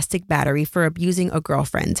domestic battery for abusing a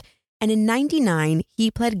girlfriend. And in 1999,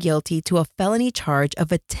 he pled guilty to a felony charge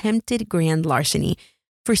of attempted grand larceny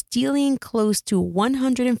for stealing close to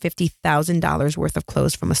 $150,000 worth of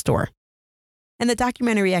clothes from a store. And the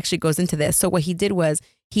documentary actually goes into this. So what he did was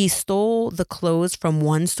he stole the clothes from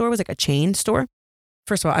one store. It was like a chain store.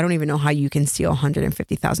 First of all, I don't even know how you can steal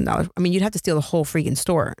 $150,000. I mean, you'd have to steal the whole freaking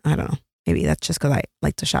store. I don't know. Maybe that's just because I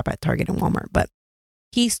like to shop at Target and Walmart. But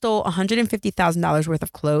he stole $150,000 worth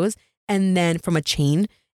of clothes and then from a chain.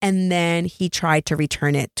 And then he tried to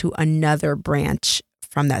return it to another branch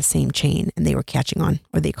from that same chain. And they were catching on,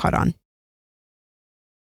 or they caught on.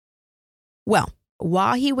 Well,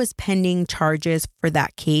 while he was pending charges for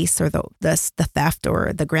that case, or the theft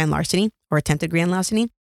or the grand larceny or attempted grand larceny,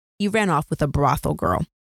 he ran off with a brothel girl.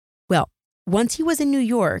 Well, once he was in New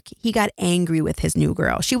York, he got angry with his new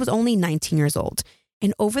girl. She was only 19 years old.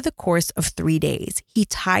 And over the course of 3 days, he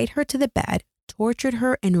tied her to the bed, tortured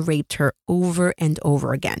her, and raped her over and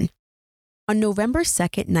over again. On November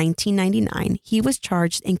 2nd, 1999, he was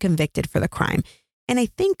charged and convicted for the crime. And I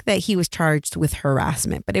think that he was charged with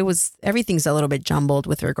harassment, but everything's a little bit jumbled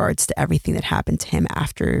with regards to everything that happened to him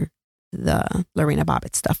after the Lorena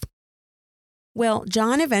Bobbitt stuff. Well,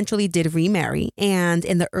 John eventually did remarry, and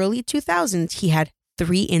in the early 2000s, he had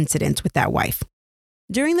 3 incidents with that wife.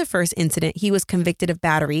 During the first incident, he was convicted of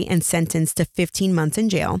battery and sentenced to 15 months in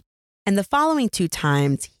jail. And the following 2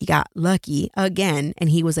 times, he got lucky again, and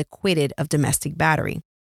he was acquitted of domestic battery.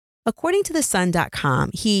 According to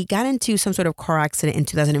thesun.com, he got into some sort of car accident in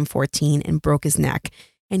 2014 and broke his neck,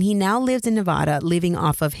 and he now lives in Nevada living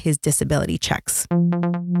off of his disability checks.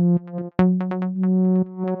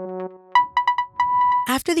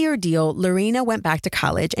 After the ordeal, Lorena went back to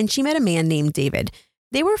college and she met a man named David.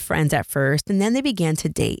 They were friends at first, and then they began to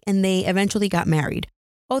date, and they eventually got married.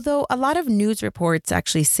 Although a lot of news reports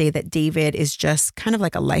actually say that David is just kind of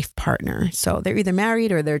like a life partner. So they're either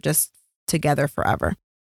married or they're just together forever.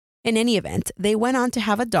 In any event, they went on to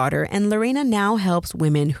have a daughter, and Lorena now helps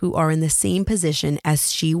women who are in the same position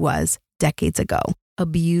as she was decades ago,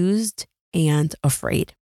 abused and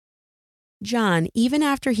afraid. John, even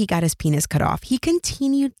after he got his penis cut off, he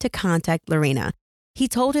continued to contact Lorena. He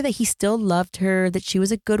told her that he still loved her, that she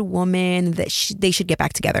was a good woman, that they should get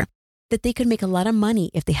back together, that they could make a lot of money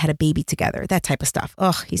if they had a baby together, that type of stuff.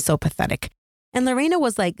 Ugh, he's so pathetic. And Lorena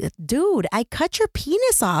was like, dude, I cut your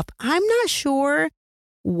penis off. I'm not sure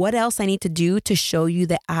what else I need to do to show you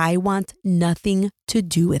that I want nothing to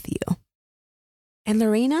do with you. And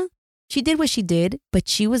Lorena, she did what she did, but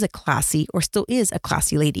she was a classy, or still is a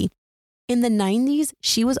classy lady. In the 90s,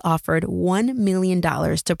 she was offered $1 million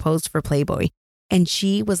to pose for Playboy. And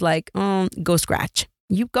she was like, go scratch.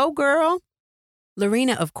 You go, girl.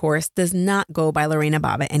 Lorena, of course, does not go by Lorena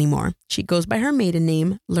Bobbitt anymore. She goes by her maiden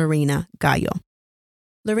name, Lorena Gallo.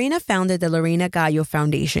 Lorena founded the Lorena Gallo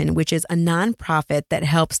Foundation, which is a nonprofit that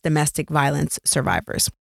helps domestic violence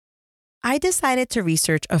survivors. I decided to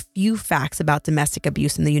research a few facts about domestic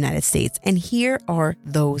abuse in the United States, and here are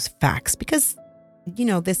those facts because,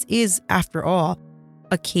 this is, after all,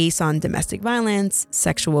 a case on domestic violence,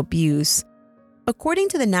 sexual abuse. According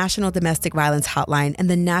to the National Domestic Violence Hotline and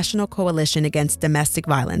the National Coalition Against Domestic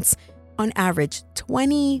Violence, on average,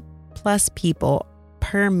 20 plus people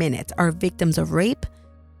per minute are victims of rape,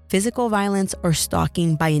 physical violence, or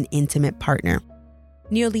stalking by an intimate partner.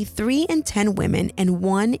 Nearly 3 in 10 women and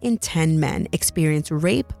 1 in 10 men experience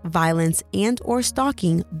rape, violence, and or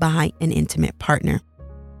stalking by an intimate partner.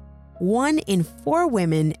 1 in 4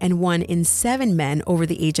 women and 1 in 7 men over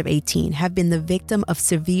the age of 18 have been the victim of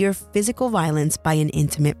severe physical violence by an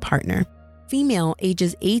intimate partner. Female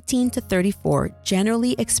ages 18 to 34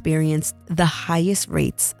 generally experience the highest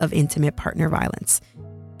rates of intimate partner violence.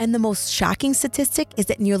 And the most shocking statistic is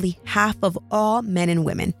that nearly half of all men and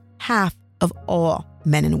women,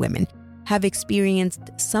 have experienced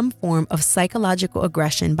some form of psychological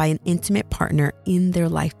aggression by an intimate partner in their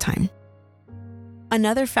lifetime.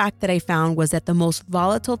 Another fact that I found was that the most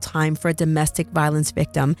volatile time for a domestic violence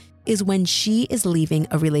victim is when she is leaving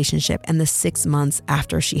a relationship and the 6 months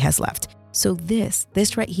after she has left. So this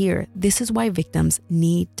right here, this is why victims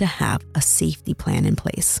need to have a safety plan in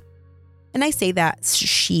place. And I say that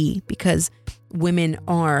she because women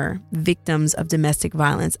are victims of domestic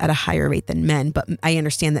violence at a higher rate than men, but I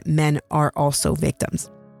understand that men are also victims.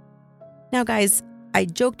 Now, guys, I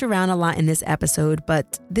joked around a lot in this episode,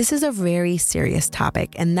 but this is a very serious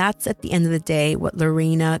topic, and that's at the end of the day what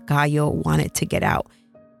Lorena Gallo wanted to get out,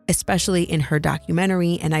 especially in her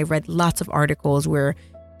documentary. And I read lots of articles where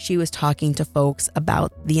she was talking to folks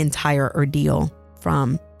about the entire ordeal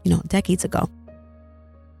from, decades ago.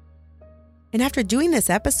 And after doing this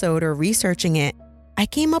episode or researching it, I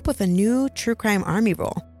came up with a new True Crime Army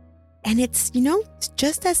rule. And it's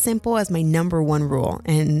just as simple as my number one rule.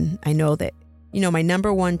 And I know that my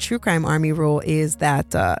number one True Crime Army rule is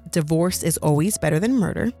that divorce is always better than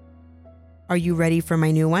murder. Are you ready for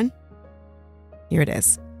my new one? Here it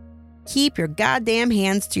is. Keep your goddamn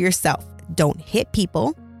hands to yourself. Don't hit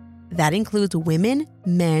people. That includes women,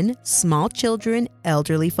 men, small children,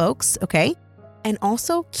 elderly folks, okay? And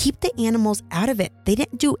also keep the animals out of it. They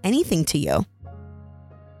didn't do anything to you.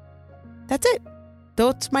 That's it.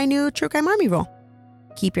 That's my new True Crime Army rule.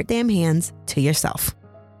 Keep your damn hands to yourself.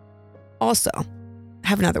 Also, I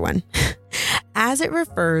have another one. As it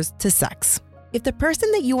refers to sex, if the person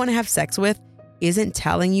that you want to have sex with isn't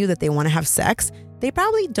telling you that they want to have sex, they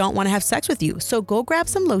probably don't want to have sex with you. So go grab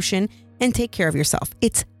some lotion and take care of yourself.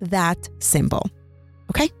 It's that simple.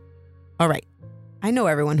 Okay? All right. I know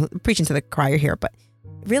everyone who's preaching to the choir here, but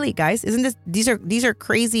really, guys, these are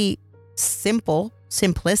crazy, simple,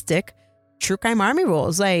 simplistic True Crime Army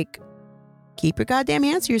rules. Like, keep your goddamn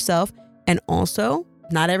hands to yourself, and also,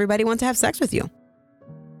 not everybody wants to have sex with you.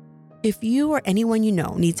 If you or anyone you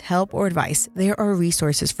know needs help or advice, there are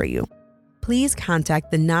resources for you. Please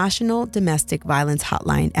contact the National Domestic Violence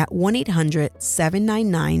Hotline at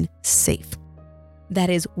 1-800-799-SAFE.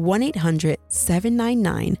 That is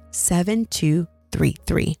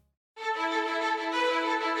 1-800-799-7233.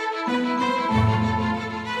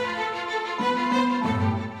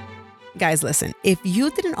 Guys, listen, if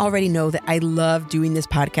you didn't already know that I love doing this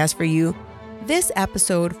podcast for you, this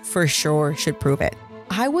episode for sure should prove it.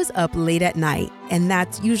 I was up late at night, and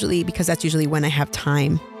that's usually when I have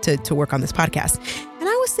time to work on this podcast. And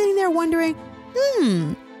I was sitting there wondering,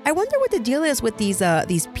 I wonder what the deal is with these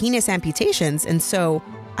penis amputations. And so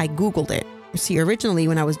I Googled it. See, originally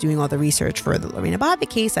when I was doing all the research for the Lorena Bobbitt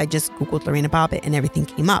case, I just Googled Lorena Bobbitt and everything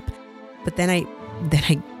came up. But then I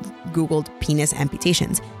Googled penis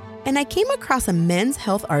amputations, and I came across a Men's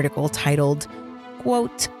Health article titled,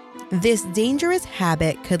 quote, "This dangerous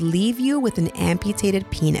habit could leave you with an amputated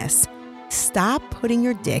penis. Stop putting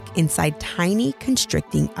your dick inside tiny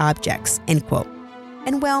constricting objects," end quote.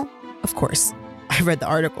 And well, of course, I read the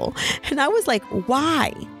article and I was like,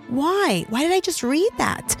 why? Why did I just read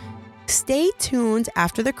that? Stay tuned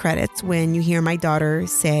after the credits when you hear my daughter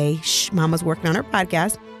say, "Shh, Mama's working on her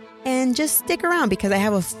podcast." And just stick around because I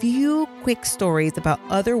have a few quick stories about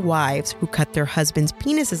other wives who cut their husbands'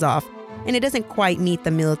 penises off. And it doesn't quite meet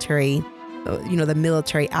the military, the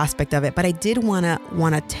military aspect of it. But I did want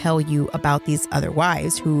to tell you about these other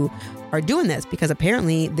wives who are doing this because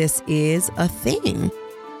apparently this is a thing.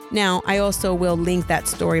 Now, I also will link that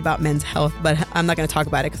story about Men's Health, but I'm not going to talk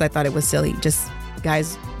about it because I thought it was silly. Just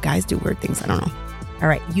guys do weird things. I don't know. All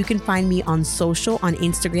right. You can find me on social, on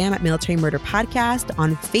Instagram at Military Murder Podcast,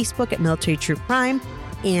 on Facebook at Military True Crime,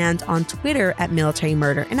 and on Twitter at Military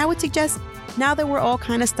Murder. And I would suggest, now that we're all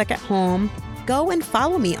kind of stuck at home, go and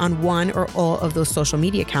follow me on one or all of those social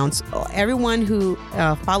media accounts. Everyone who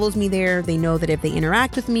follows me there, they know that if they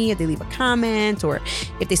interact with me, if they leave a comment, or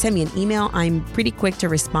if they send me an email, I'm pretty quick to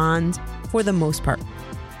respond for the most part.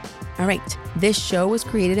 All right. This show was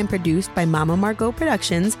created and produced by Mama Margot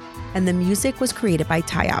Productions, and the music was created by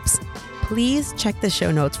Tyops. Please check the show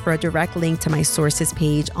notes for a direct link to my sources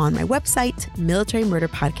page on my website,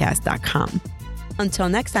 militarymurderpodcast.com. Until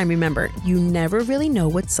next time, remember, you never really know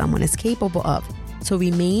what someone is capable of, so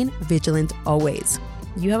remain vigilant always.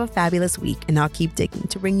 You have a fabulous week, and I'll keep digging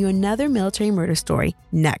to bring you another military murder story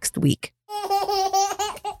next week.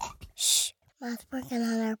 Shh, Mom's working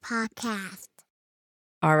on our podcast.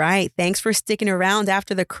 All right. Thanks for sticking around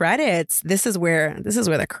after the credits. This is where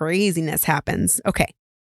the craziness happens. Okay.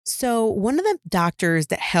 So one of the doctors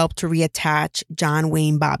that helped to reattach John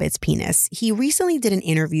Wayne Bobbitt's penis, he recently did an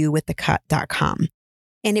interview with thecut.com,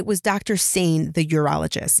 and it was Dr. Sain, the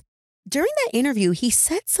urologist. During that interview, he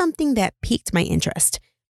said something that piqued my interest.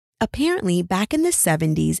 Apparently, back in the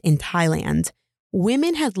 70s in Thailand,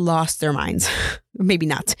 women had lost their minds. Maybe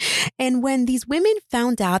not. And when these women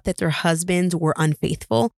found out that their husbands were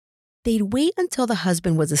unfaithful, they'd wait until the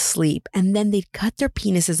husband was asleep and then they'd cut their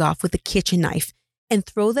penises off with a kitchen knife and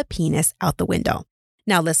throw the penis out the window.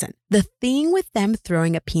 Now listen, the thing with them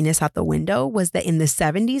throwing a penis out the window was that in the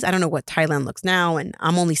 70s, I don't know what Thailand looks now, and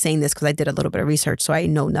I'm only saying this because I did a little bit of research, so I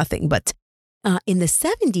know nothing, but in the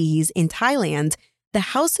 70s in Thailand, the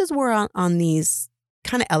houses were on these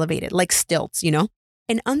kind of elevated, like stilts,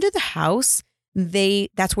 and under the house,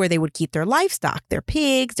 that's where they would keep their livestock, their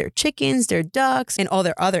pigs, their chickens, their ducks, and all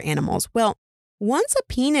their other animals. Well, once a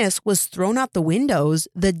penis was thrown out the windows,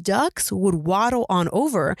 the ducks would waddle on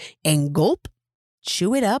over and gulp,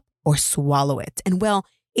 chew it up, or swallow it. And well,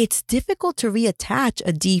 it's difficult to reattach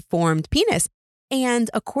a deformed penis. And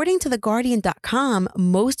according to TheGuardian.com,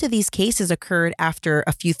 most of these cases occurred after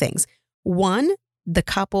a few things. 1, the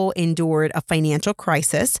couple endured a financial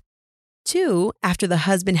crisis. 2, after the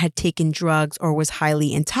husband had taken drugs or was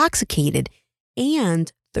highly intoxicated.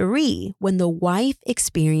 And 3, when the wife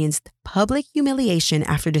experienced public humiliation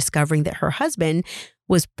after discovering that her husband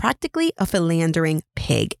was practically a philandering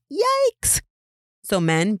pig. Yikes! So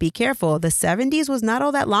men, be careful. The 70s was not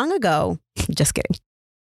all that long ago. Just kidding.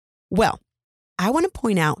 Well, I want to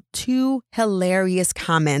point out 2 hilarious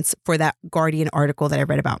comments for that Guardian article that I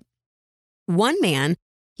read about. One man,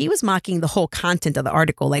 he was mocking the whole content of the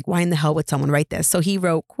article, like why in the hell would someone write this? So he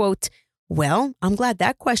wrote, quote, "Well, I'm glad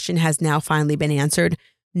that question has now finally been answered.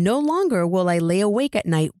 No longer will I lay awake at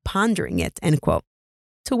night pondering it," end quote.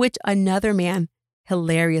 To which another man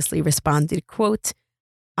hilariously responded, quote,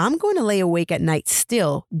 "I'm going to lay awake at night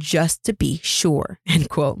still just to be sure," end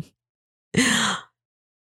quote.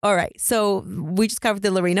 All right, so we just covered the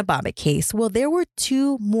Lorena Bobbitt case. Well, there were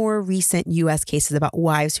 2 more recent U.S. cases about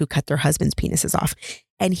wives who cut their husbands' penises off.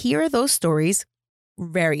 And here are those stories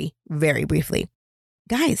very, very briefly.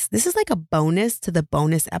 Guys, this is like a bonus to the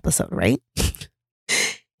bonus episode, right?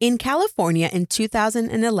 In California in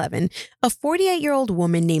 2011, a 48-year-old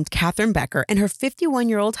woman named Catherine Becker and her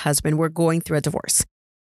 51-year-old husband were going through a divorce.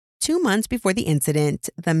 2 months before the incident,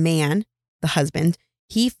 the man, the husband,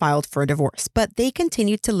 he filed for a divorce, but they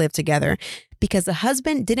continued to live together because the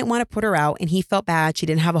husband didn't want to put her out and he felt bad. She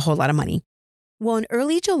didn't have a whole lot of money. Well, in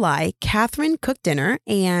early July, Catherine cooked dinner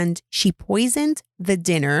and she poisoned the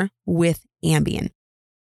dinner with Ambien.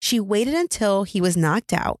 She waited until he was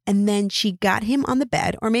knocked out and then she got him on the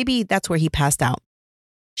bed, or maybe that's where he passed out.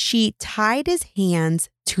 She tied his hands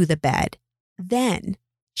to the bed. Then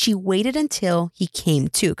she waited until he came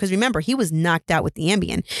to, because remember, he was knocked out with the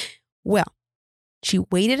Ambien. Well, she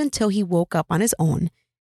waited until he woke up on his own.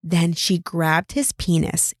 Then she grabbed his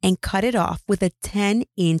penis and cut it off with a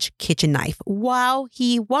 10-inch kitchen knife while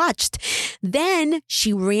he watched. Then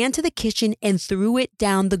she ran to the kitchen and threw it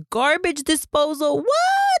down the garbage disposal.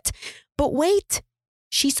 What? But wait,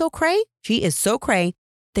 she's so cray. She is so cray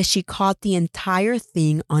that she caught the entire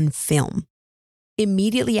thing on film.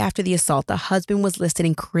 Immediately after the assault, the husband was listed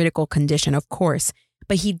in critical condition, of course,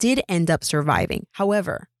 but he did end up surviving.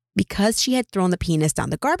 However, because she had thrown the penis down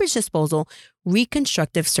the garbage disposal,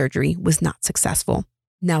 reconstructive surgery was not successful.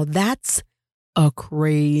 Now that's a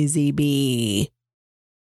crazy bee.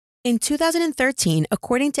 In 2013,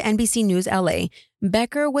 according to NBC News LA,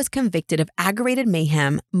 Becker was convicted of aggravated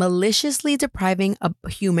mayhem, maliciously depriving a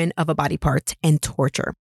human of a body part, and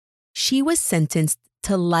torture. She was sentenced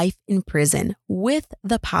to life in prison with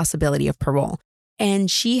the possibility of parole,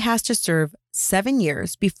 and she has to serve 7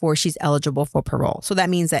 years before she's eligible for parole. So that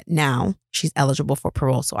means that now she's eligible for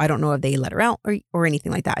parole. So I don't know if they let her out or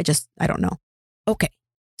anything like that. I don't know. Okay,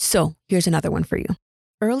 so here's another one for you.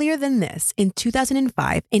 Earlier than this, in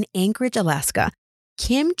 2005, in Anchorage, Alaska,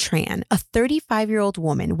 Kim Tran, a 35-year-old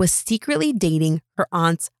woman, was secretly dating her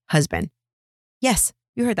aunt's husband. Yes,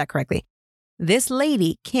 you heard that correctly. This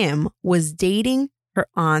lady, Kim, was dating her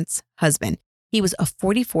aunt's husband. He was a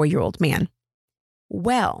 44-year-old man.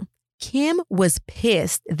 Well, Kim was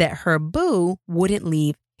pissed that her boo wouldn't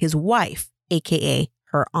leave his wife, aka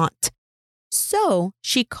her aunt. So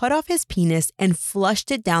she cut off his penis and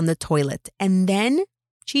flushed it down the toilet, and then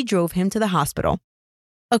she drove him to the hospital.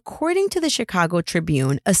 According to the Chicago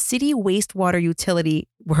Tribune, a city wastewater utility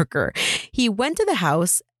worker, he went to the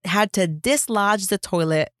house, had to dislodge the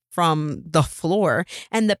toilet from the floor,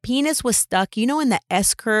 and the penis was stuck, in the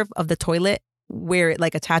S-curve of the toilet where it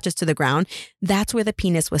attaches to the ground. That's where the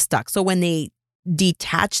penis was stuck. So when they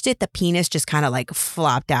detached it, the penis just kind of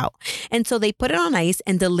flopped out. And so they put it on ice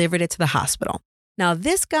and delivered it to the hospital. Now,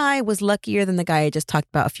 this guy was luckier than the guy I just talked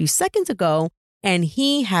about a few seconds ago, and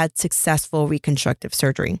he had successful reconstructive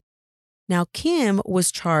surgery. Now, Kim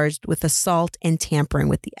was charged with assault and tampering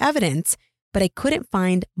with the evidence, but I couldn't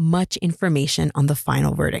find much information on the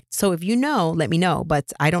final verdict. So if you know, let me know,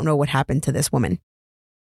 but I don't know what happened to this woman.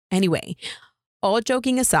 Anyway, all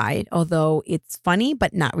joking aside, although it's funny,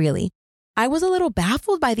 but not really, I was a little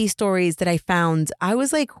baffled by these stories that I found. I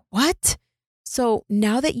was like, what? So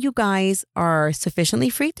now that you guys are sufficiently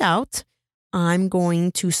freaked out, I'm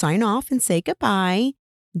going to sign off and say goodbye.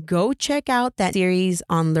 Go check out that series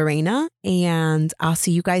on Lorena, and I'll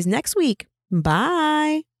see you guys next week.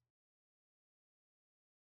 Bye.